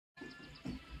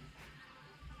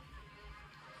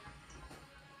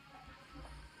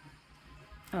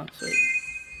Oh, sweet.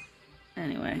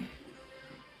 Anyway.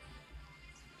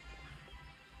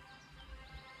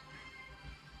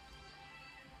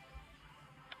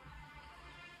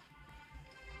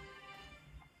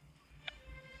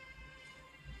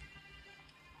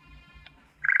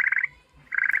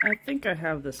 I think I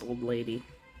have this old lady.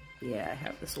 Yeah, I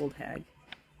have this old hag.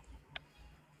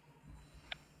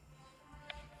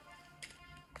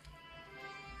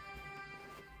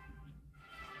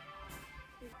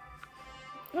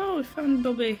 Oh, we found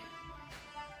Dobby.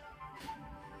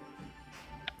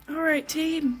 Alright,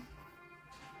 team.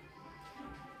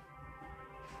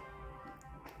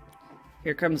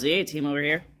 Here comes the A-team over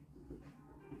here.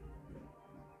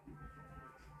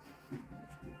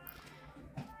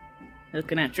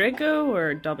 Looking at Draco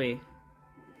or Dobby?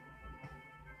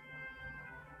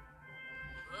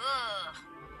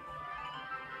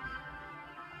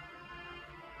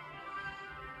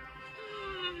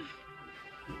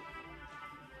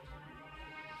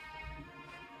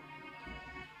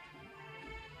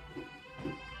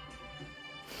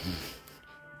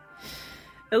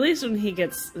 At least when he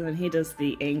does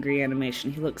the angry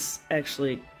animation, he looks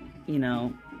actually, you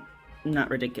know, not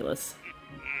ridiculous.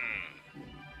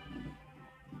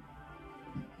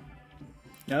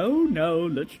 No,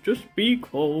 let's just be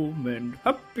calm and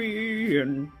happy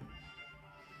and...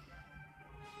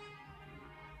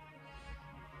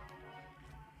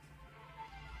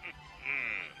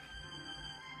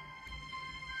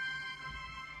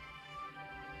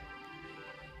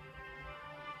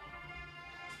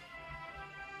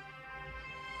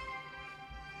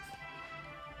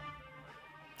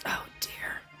 Oh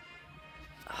dear.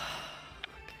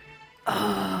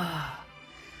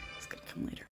 It's gonna come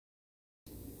later.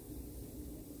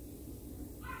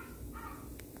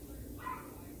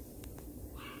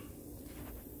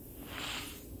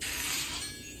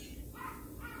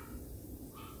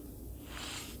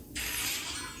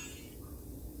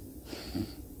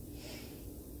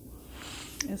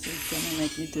 This is gonna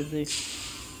make me dizzy.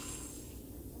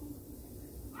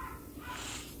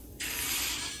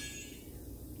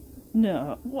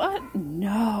 No. What?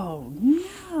 No.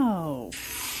 No.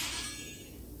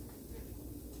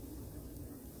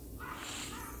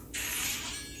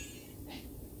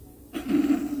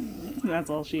 That's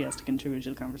all she has to contribute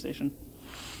to the conversation.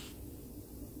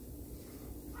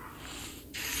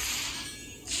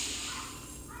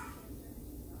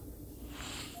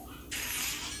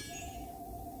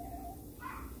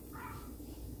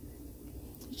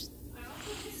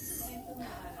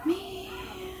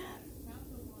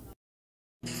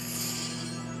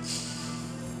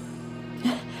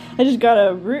 I just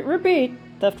gotta repeat,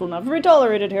 theft will never be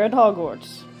tolerated here at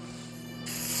Hogwarts.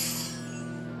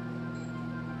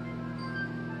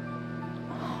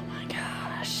 Oh my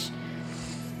gosh.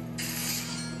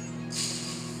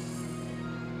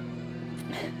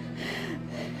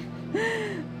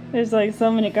 There's like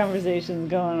so many conversations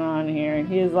going on here.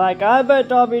 He's like, I bet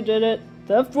Dobby did it.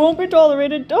 Theft won't be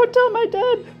tolerated. Don't tell my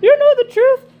dad. You know the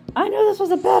truth. I knew this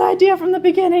was a bad idea from the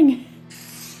beginning.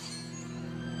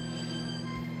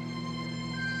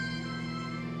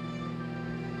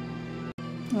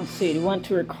 Let's see, do we want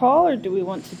to recall or do we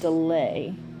want to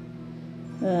delay?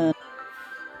 I'll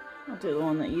do the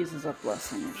one that uses up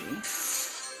less energy.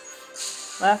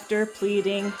 Laughter,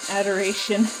 pleading,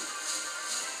 adoration.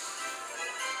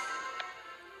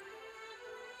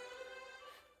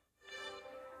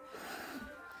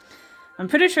 I'm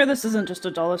pretty sure this isn't just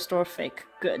a dollar store fake.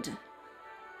 Good.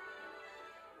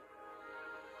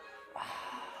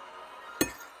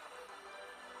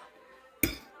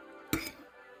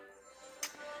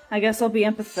 I guess I'll be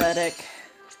empathetic.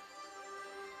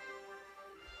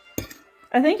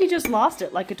 I think he just lost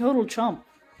it like a total chump.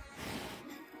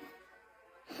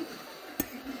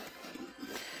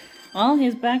 Well,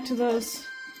 he's back to those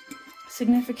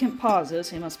significant pauses.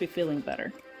 He must be feeling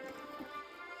better.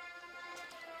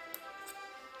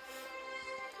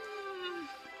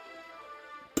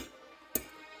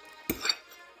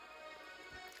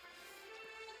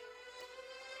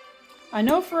 I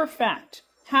know for a fact.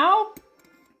 How?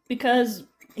 Because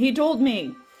he told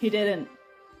me he didn't.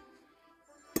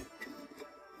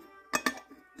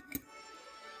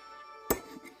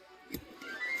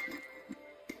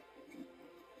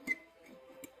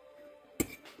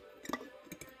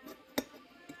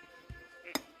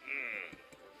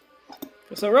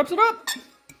 So that wraps it up.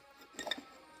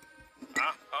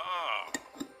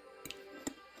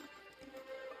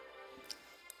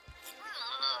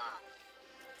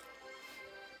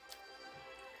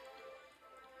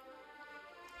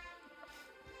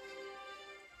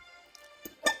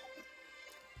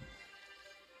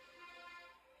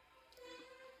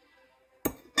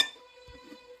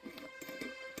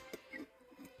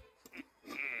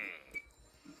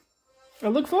 I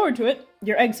look forward to it.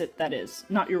 Your exit, that is,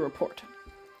 not your report.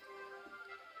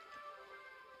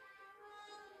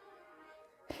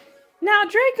 Now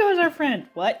Draco is our friend.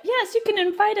 What? Yes, you can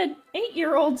invite an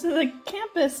 8-year-old to the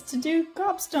campus to do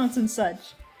gobstones and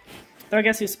such. Though I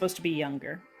guess he's supposed to be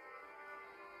younger.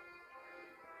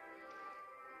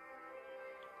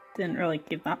 Didn't really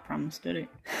keep that promise, did he?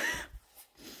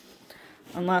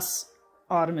 Unless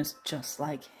Autumn is just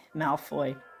like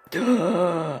Malfoy. Oh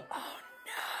no.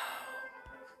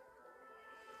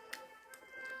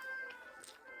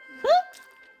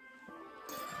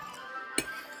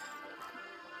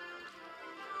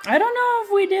 I don't know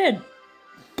if we did.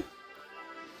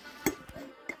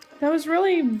 That was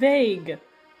really vague.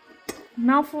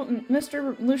 Malfoy,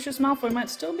 Mr. Lucius Malfoy might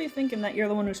still be thinking that you're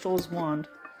the one who stole his wand.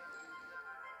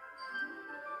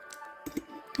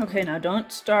 Okay, now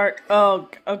don't start. Oh,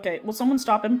 okay. Will someone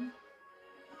stop him?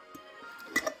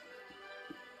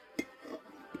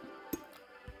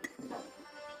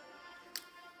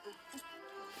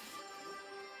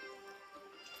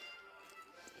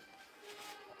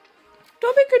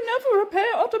 Dobby could never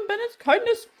repay Autumn Bennett's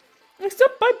kindness,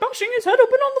 except by bashing his head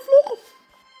open on the floor.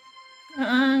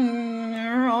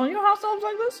 Are all your house elves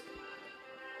like this?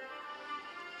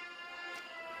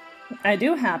 I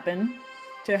do happen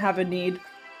to have a need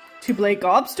to play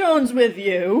gobstones with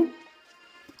you.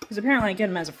 Because apparently I get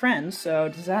him as a friend, so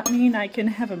does that mean I can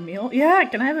have a meal? Yeah,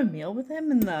 can I have a meal with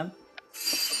him in the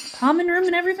common room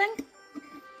and everything?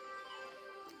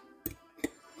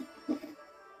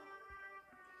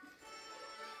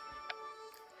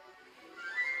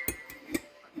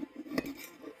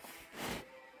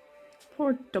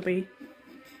 Poor Dobby.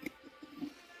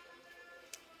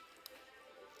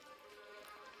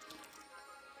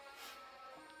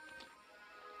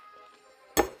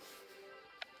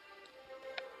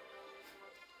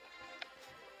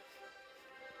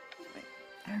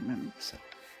 I remember this.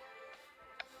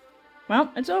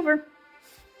 Well, it's over.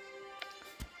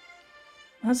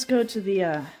 Let's go to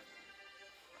the,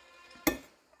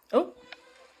 Oh!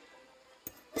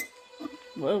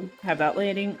 Whoa. Have that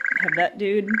lady. Have that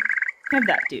dude. Have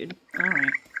that dude.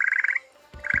 Alright.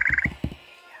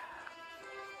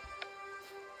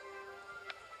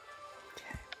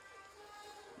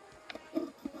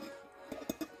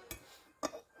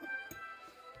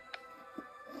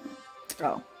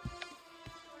 Oh.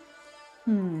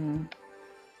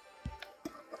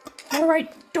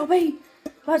 Alright, Dobby,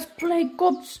 let's play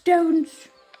gobstones.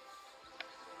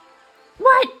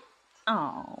 What?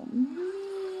 Oh,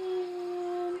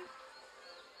 man.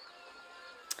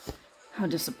 How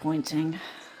disappointing.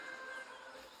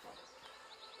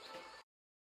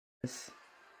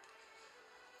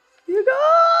 You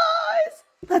guys,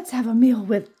 let's have a meal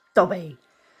with Dobby.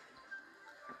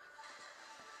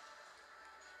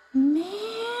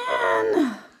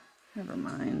 Man. Never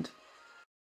mind.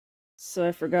 So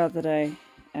I forgot that I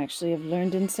actually have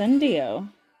learned Incendio.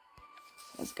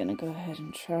 I was gonna go ahead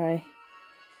and try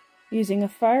using a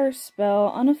fire spell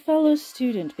on a fellow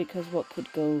student, because what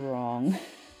could go wrong?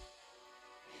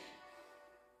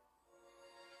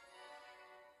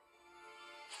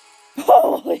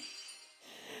 Holy!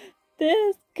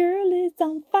 This girl is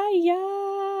on fire!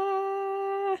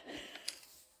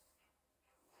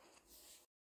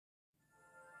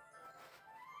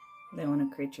 They want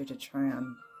a creature to try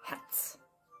on hats.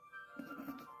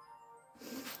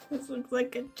 This looks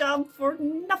like a job for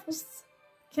Knuffles.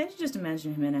 Can't you just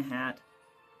imagine him in a hat?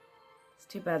 It's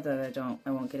too bad that I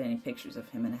won't get any pictures of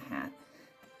him in a hat.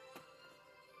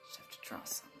 Just have to draw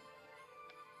some.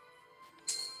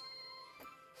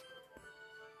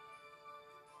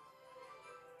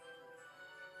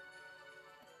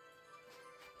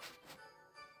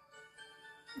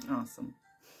 Awesome.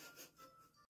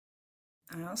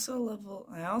 I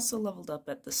also leveled up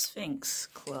at the Sphinx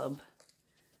Club.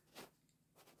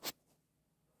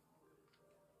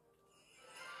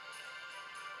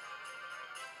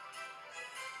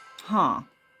 Huh.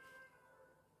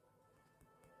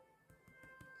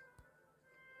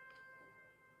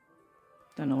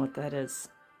 Don't know what that is.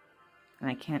 And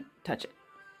I can't touch it.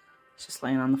 It's just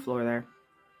laying on the floor there.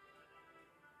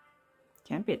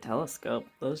 Can't be a telescope.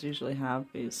 Those usually have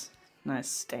these nice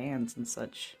stands and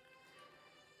such.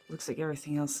 Looks like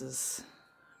everything else is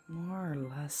more or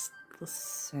less the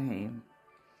same.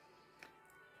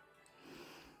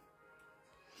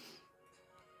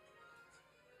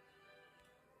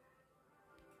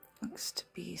 Looks to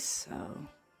be so.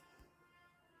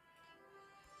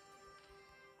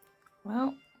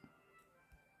 Well.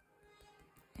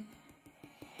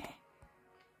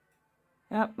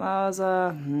 Yep, that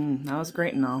was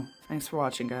great and all. Thanks for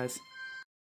watching, guys.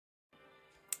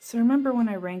 So remember when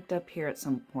I ranked up here at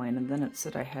some point, and then it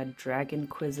said I had dragon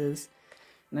quizzes,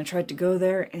 and I tried to go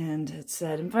there, and it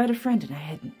said, invite a friend, and I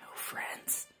had no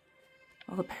friends.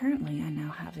 Well, apparently I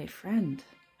now have a friend.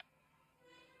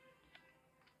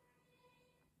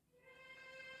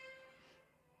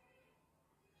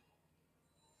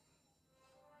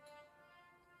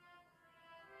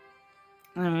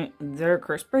 I mean, there are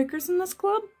curse breakers in this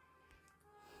club?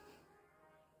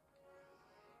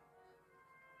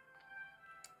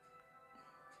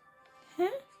 Huh?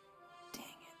 Dang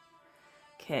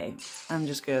it. Okay, I'm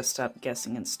just gonna stop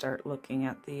guessing and start looking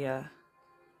at the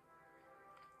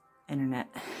internet.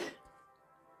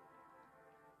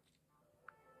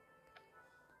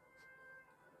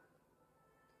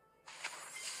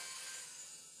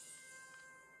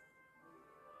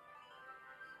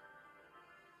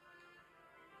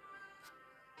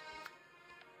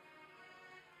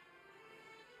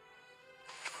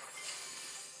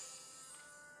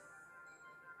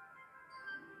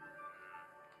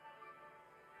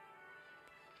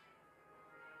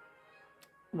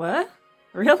 What?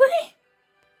 Really?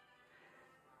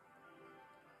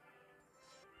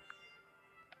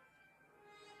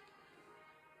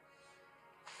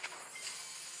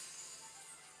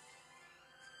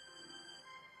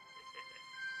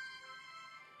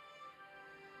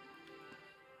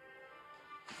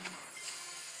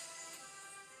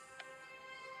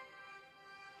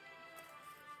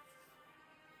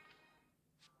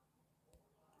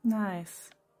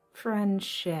 Nice.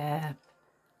 Friendship.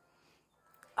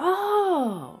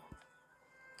 Oh!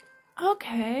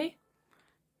 Okay.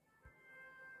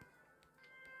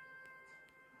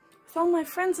 With all my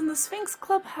friends in the Sphinx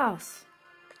Clubhouse.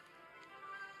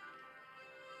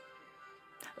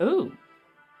 Ooh.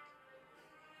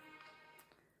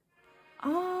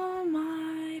 All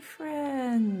my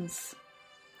friends.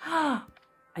 Ah,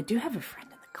 I do have a friend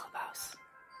in the clubhouse.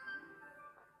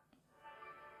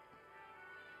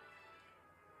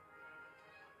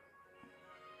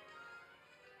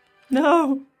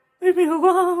 No! Leave me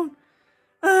alone!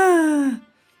 Ah!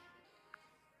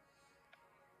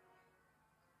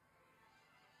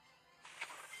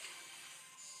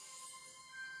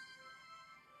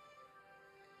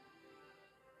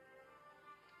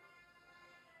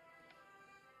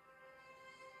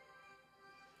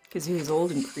 Because he was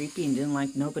old and creepy and didn't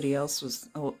like nobody else was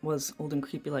old and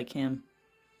creepy like him.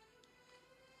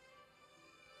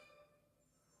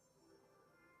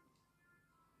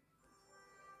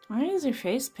 Why is your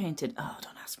face painted? Oh,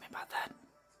 don't ask me about that.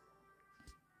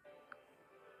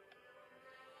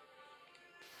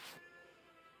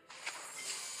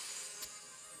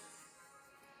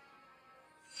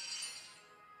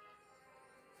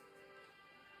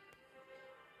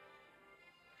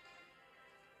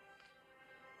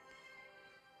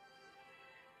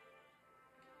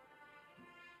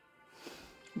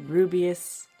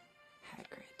 Rubius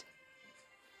Hagrid.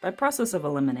 By process of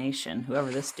elimination, whoever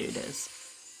this dude is.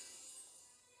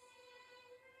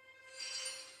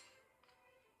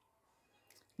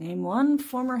 Name one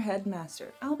former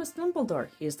headmaster. Albus Dumbledore.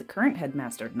 He is the current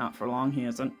headmaster. Not for long, he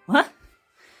isn't. What?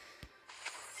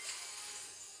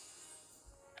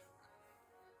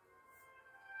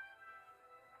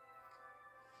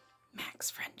 Max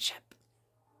friendship.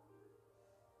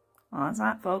 Well, that's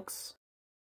that, folks.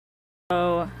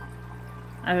 So,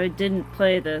 I didn't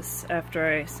play this after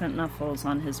I sent Nuffles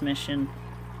on his mission.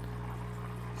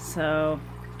 So,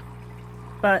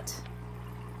 but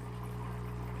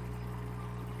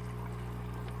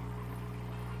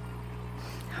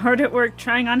hard at work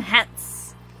trying on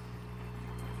hats.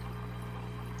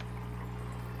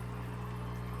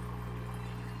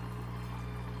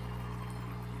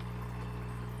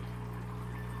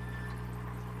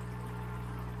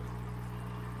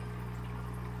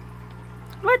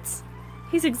 What?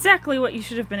 He's exactly what you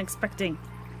should have been expecting.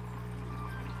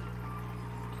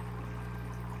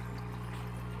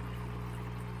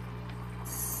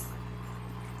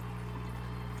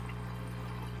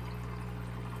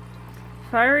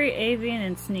 Fiery, avian,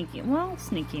 and sneaky. Well,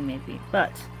 sneaky maybe,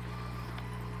 but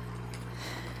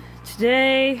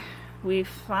today we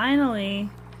finally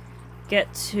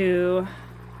get to,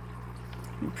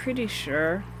 I'm pretty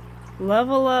sure,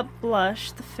 level up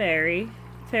Blush the Fairy,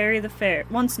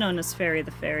 once known as Fairy the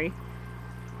Fairy,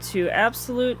 to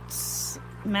absolute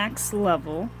max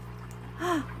level.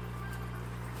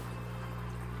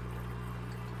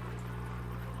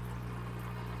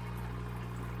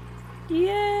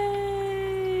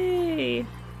 Yay!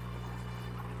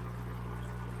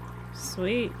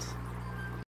 Sweet.